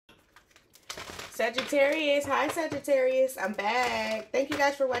Sagittarius, hi Sagittarius, I'm back. Thank you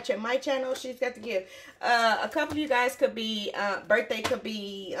guys for watching my channel. She's got to give. A couple of you guys could be, birthday could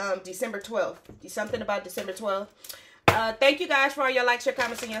be December 12th. Something about December 12th. Thank you guys for all your likes, your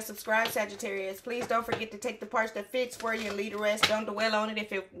comments, and your subscribe, Sagittarius. Please don't forget to take the parts that fits for you and leave the rest. Don't dwell on it.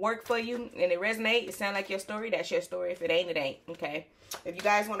 If it worked for you and it resonates, it sounds like your story, that's your story. If it ain't, it ain't. Okay? If you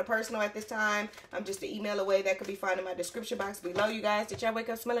guys want a personal at this time, I'm just an email away. That could be found in my description box below, you guys. Did y'all wake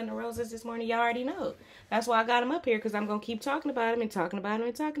up smelling the roses this morning? Y'all already know. That's why I got them up here, because I'm going to keep talking about them and talking about them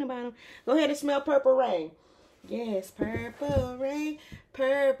and talking about them. Go ahead and smell Purple Rain. Yes, Purple Rain,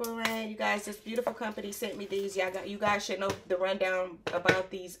 Purple Rain. You guys, this beautiful company sent me these. You guys should know the rundown about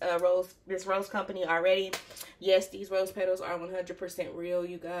these this rose company already. Yes, these rose petals are 100% real,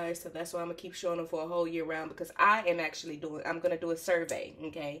 you guys. So that's why I'm gonna keep showing them for a whole year round, because I'm gonna do a survey,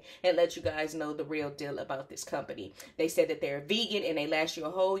 okay, and let you guys know the real deal about this company. They said that they're vegan and they last you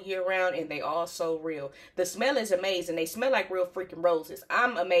a whole year round, and they all so real. The smell is amazing. They smell like real freaking roses.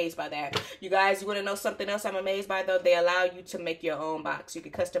 I'm amazed by that. You guys, you wanna know something else I'm amazed by though? They allow you to make your own box. You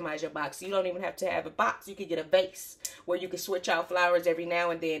can customize your box. You don't even have to have a box. You can get a vase where you can switch out flowers every now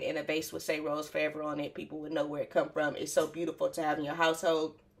and then, and a vase would say Rose Forever on it. People would know where it come from. It's so beautiful to have in your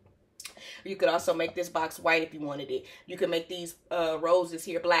household. You could also make this box white if you wanted it. You can make these roses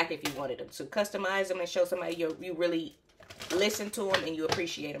here black if you wanted them. So customize them and show somebody you really listen to them and you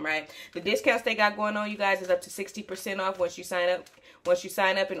appreciate them, right? The discounts they got going on, you guys, is up to 60% off once you sign up. Once you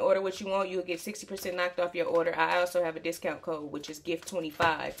sign up and order what you want, you'll get 60% knocked off your order. I also have a discount code, which is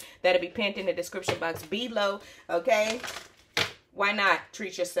GIFT25. That'll be pinned in the description box below, okay? Why not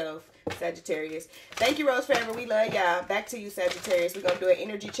treat yourself, Sagittarius? Thank you, Rose Forever. We love y'all. Back to you, Sagittarius. We're going to do an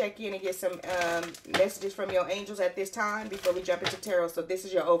energy check-in and get some messages from your angels at this time before we jump into tarot. So this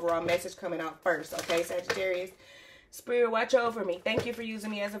is your overall message coming out first, okay, Sagittarius? Spirit, watch over me. Thank you for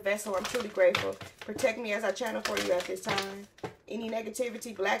using me as a vessel. I'm truly grateful. Protect me as I channel for you at this time. Any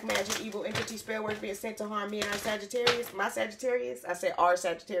negativity, black magic, evil entity, spell work being sent to harm me and our Sagittarius, my Sagittarius, I said our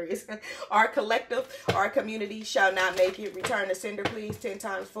Sagittarius, our collective, our community shall not make it. Return to sender, please, 10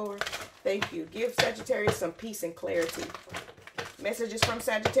 times 4. Thank you. Give Sagittarius some peace and clarity. Messages from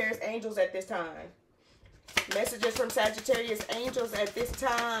Sagittarius angels at this time. Messages from Sagittarius angels at this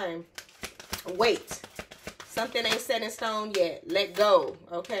time. Wait. Something ain't set in stone yet. Let go,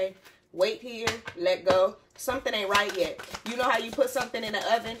 okay? Wait here. Let go. Something ain't right yet. You know how you put something in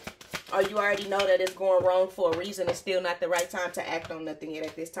the oven? Or you already know that it's going wrong for a reason. It's still not the right time to act on nothing yet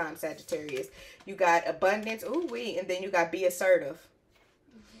at this time, Sagittarius. You got abundance. Ooh-wee. And then you got be assertive.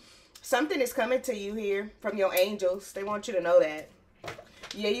 Something is coming to you here from your angels. They want you to know that.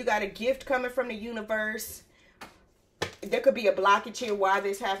 Yeah, you got a gift coming from the universe. There could be a blockage here why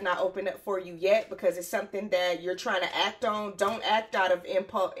this has not opened up for you yet, because it's something that you're trying to act on. Don't act out of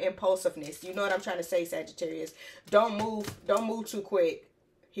impulsiveness. You know what I'm trying to say, Sagittarius. Don't move too quick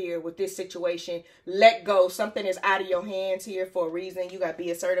here with this situation. Let go. Something is out of your hands here for a reason. You got be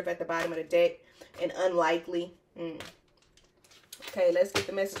assertive at the bottom of the deck and unlikely. Okay, let's get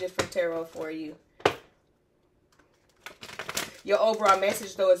the messages from tarot for you. Your overall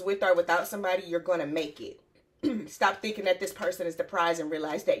message, though, is with or without somebody, you're going to make it. Stop thinking that this person is the prize and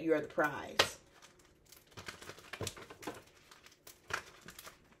realize that you're the prize.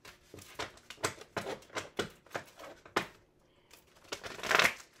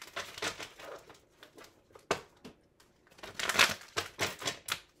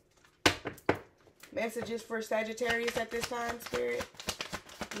 Messages for Sagittarius at this time, Spirit.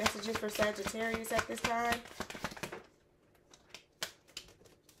 Messages for Sagittarius at this time.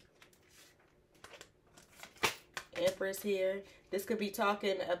 Empress here. This could be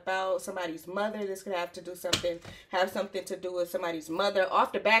talking about somebody's mother. This could have something to do with somebody's mother.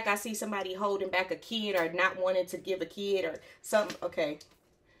 Off the back, I see somebody holding back a kid or not wanting to give a kid or something. Okay.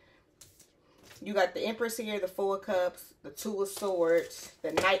 You got the Empress here, the Four of Cups, the Two of Swords,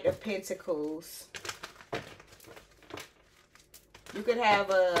 the Knight of Pentacles. You could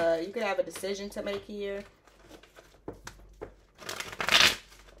have a decision to make here.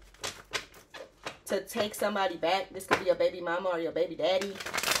 To take somebody back. This could be your baby mama or your baby daddy.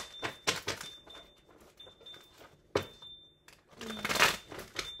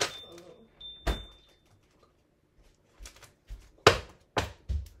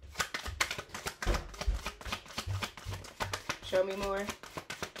 Show me more.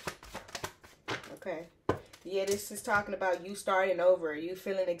 Okay. Yeah, this is talking about you starting over. You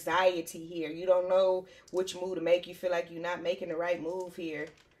feeling anxiety here. You don't know which move to make. You feel like you're not making the right move here.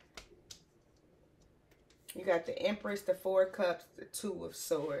 You got the Empress, the Four of Cups, the Two of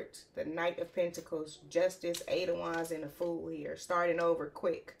Swords, the Knight of Pentacles, Justice, Eight of Wands, and the Fool here. Starting over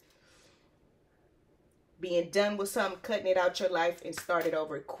quick. being done with something, cutting it out your life and start it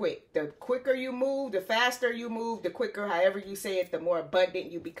over quick. The quicker you move, the faster you move, the quicker, however you say it, the more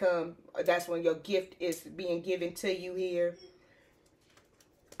abundant you become. That's when your gift is being given to you here.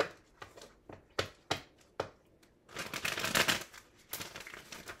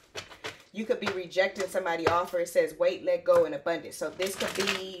 You could be rejecting somebody's offer. It says wait, let go, and abundance. So this could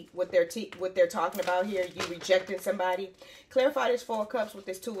be what they're talking about here. You rejecting somebody. Clarify this Four of Cups with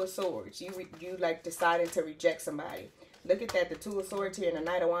this Two of Swords. You like deciding to reject somebody. Look at that. The Two of Swords here and the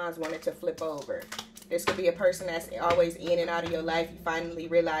Knight of Wands wanted to flip over. This could be a person that's always in and out of your life. You finally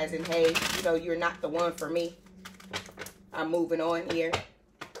realizing, hey, you know, you're not the one for me. I'm moving on here.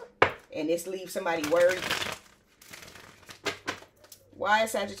 And this leaves somebody worried. Why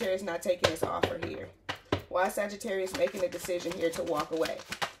is Sagittarius not taking this offer here? Why is Sagittarius making a decision here to walk away?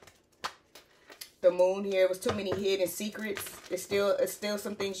 The Moon here was too many hidden secrets. It's still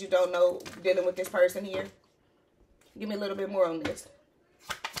some things you don't know dealing with this person here. Give me a little bit more on this.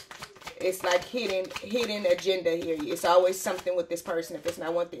 It's like hidden agenda here. It's always something with this person. If it's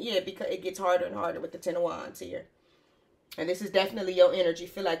not one thing, yeah, because it gets harder and harder with the Ten of Wands here. And this is definitely your energy.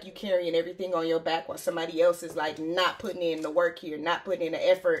 Feel like you carrying everything on your back while somebody else is like not putting in the work here, not putting in the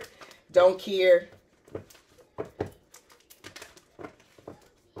effort, don't care.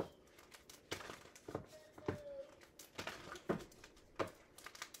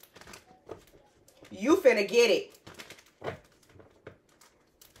 You finna get it.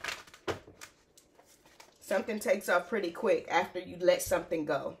 Something takes off pretty quick after you let something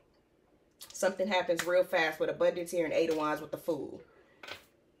go. Something happens real fast with abundance here and Eight of Wands with the Fool.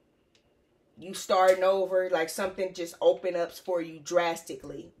 You starting over, like something just open up for you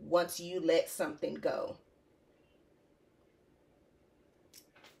drastically once you let something go.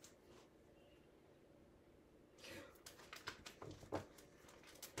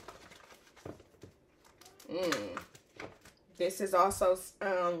 This is also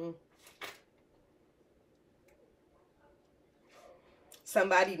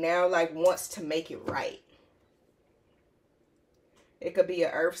somebody now like wants to make it right. It could be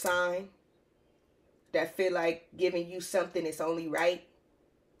an earth sign that feel like giving you something that's only right.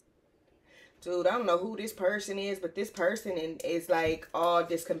 Dude, I don't know who this person is, but this person is like all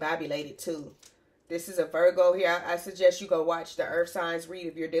discombobulated too. This is a Virgo here. I suggest you go watch the earth signs read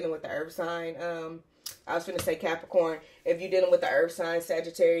if you're dealing with the earth sign. I was going to say Capricorn. If you're dealing with the earth sign,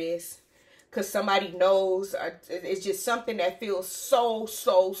 Sagittarius. Because somebody knows, it's just something that feels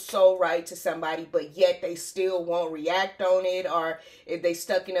so right to somebody, but yet they still won't react on it. Or if they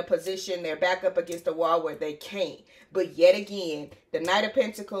stuck in a position, they're back up against the wall where they can't. But yet again, the Knight of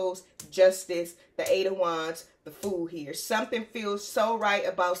Pentacles, Justice, the Eight of Wands, the Fool here. Something feels so right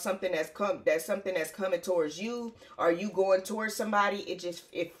about something that's coming towards you, or you going towards somebody.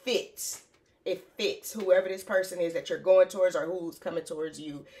 It fits. It fits. Whoever this person is that you're going towards or who's coming towards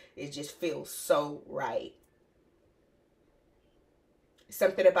you, it just feels so right.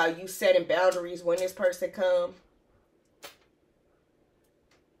 Something about you setting boundaries when this person comes.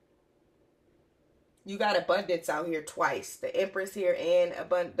 You got abundance out here twice. The Empress here and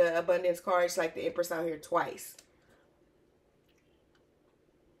the abundance cards, like the Empress out here twice.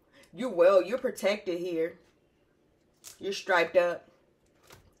 You're protected here. You're striped up.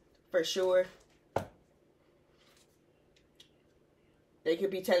 For sure. They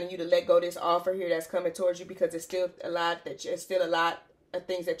could be telling you to let go of this offer here that's coming towards you because it's still a lot of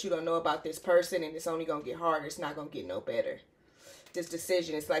things that you don't know about this person, and it's only going to get harder. It's not going to get no better. This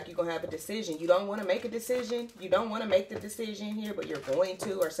decision, it's like you're going to have a decision. You don't want to make a decision. You don't want to make the decision here, but you're going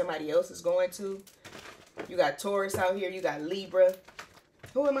to, or somebody else is going to. You got Taurus out here. You got Libra.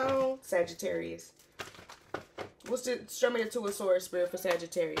 Who am I on? Sagittarius. Show me the Two of Swords, Spirit, for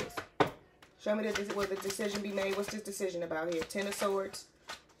Sagittarius. Show me will the decision be made. What's this decision about here? Ten of Swords.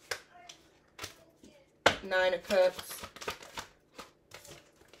 Nine of Cups.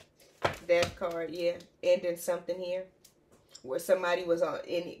 Death card, yeah. Ending something here. Where somebody was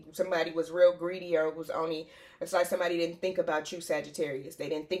real greedy, or was only, it's like somebody didn't think about you, Sagittarius. They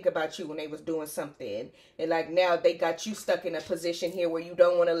didn't think about you when they was doing something. And like now they got you stuck in a position here where you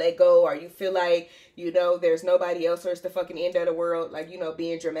don't want to let go, or you feel like, you know, there's nobody else, or it's the fucking end of the world. Like, you know,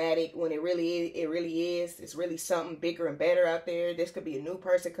 being dramatic when it really is. It's really something bigger and better out there. This could be a new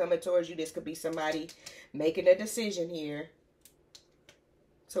person coming towards you. This could be somebody making a decision here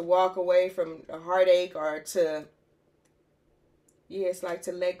to walk away from a heartache, or to, yeah, it's like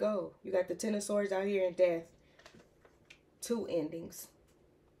to let go. You got the Ten of Swords out here in Death. Two endings.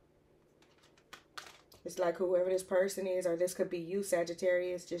 It's like whoever this person is, or this could be you,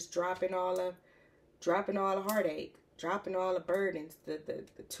 Sagittarius, just dropping all the heartache, dropping all the burdens, the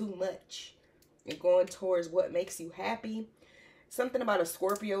too much. and going towards what makes you happy. Something about a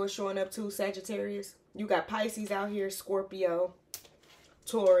Scorpio is showing up too, Sagittarius. You got Pisces out here, Scorpio,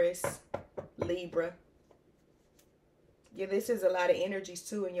 Taurus, Libra. Yeah, this is a lot of energies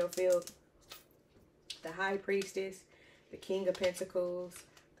too in your field. The High Priestess, the King of Pentacles,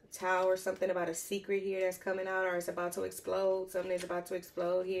 the Tower. Something about a secret here that's coming out, or it's about to explode. Something is about to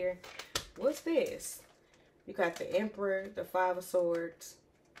explode here. What's this? You got the Emperor, the Five of Swords,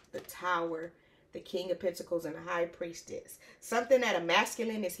 the Tower, the King of Pentacles, and the High Priestess. Something that a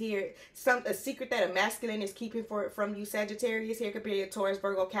masculine is here. A secret that a masculine is keeping from you, Sagittarius. Here could be a Taurus,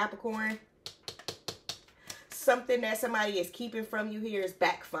 Virgo, Capricorn. Something that somebody is keeping from you here is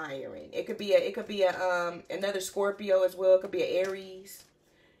backfiring. It could be another Scorpio as well. It could be an Aries.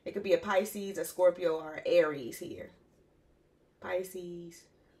 It could be a Pisces, a Scorpio, or Aries here. Pisces,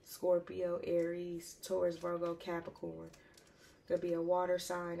 Scorpio, Aries, Taurus, Virgo, Capricorn. Could be a water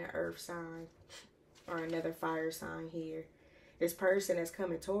sign, an earth sign, or another fire sign here. This person that's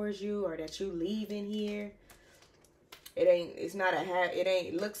coming towards you, or that you leaving here.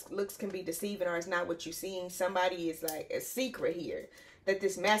 Looks can be deceiving, or it's not what you're seeing. Somebody is like a secret here that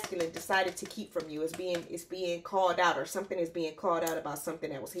this masculine decided to keep from you. It's being called out, or something is being called out about something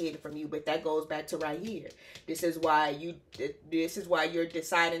that was hidden from you. But that goes back to right here. This is why you're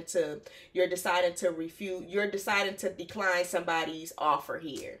deciding to decline somebody's offer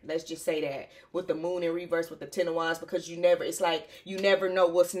here. Let's just say that, with the Moon in reverse, with the Ten of Wands, because it's like you never know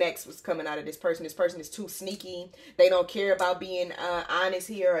what's next, what's coming out of this person. This person is too sneaky. They don't care about being honest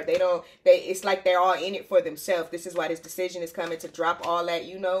here, or it's like they're all in it for themselves. This is why this decision is coming, to drop all that,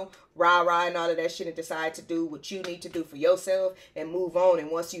 rah-rah and all of that shit, and decide to do what you need to do for yourself and move on. And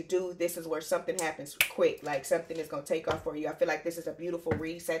once you do, this is where something happens quick. Like something is going to take off for you. I feel like this is a beautiful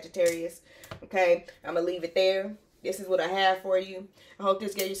read, Sagittarius. Okay, I'm going to leave it there. This is what I have for you. I hope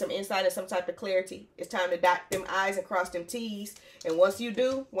this gave you some insight and some type of clarity. It's time to dot them I's and cross them T's. And once you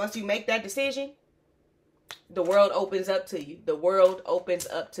make that decision, the world opens up to you. The world opens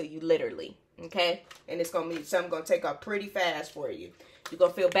up to you, literally. Okay? And it's going to be something going to take off pretty fast for you. You're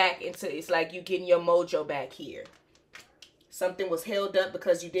going to feel back into, it's like you getting your mojo back here. Something was held up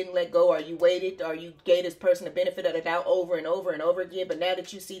because you didn't let go, or you waited, or you gave this person the benefit of the doubt over and over and over again. But now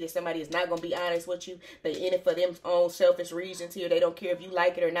that you see that somebody is not going to be honest with you, they in it for them own selfish reasons here. They don't care if you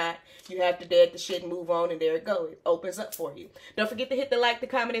like it or not. You have to dead the shit and move on, and there it goes. It opens up for you. Don't forget to hit the like, the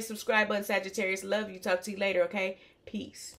comment, and subscribe button, Sagittarius. Love you. Talk to you later, okay? Peace.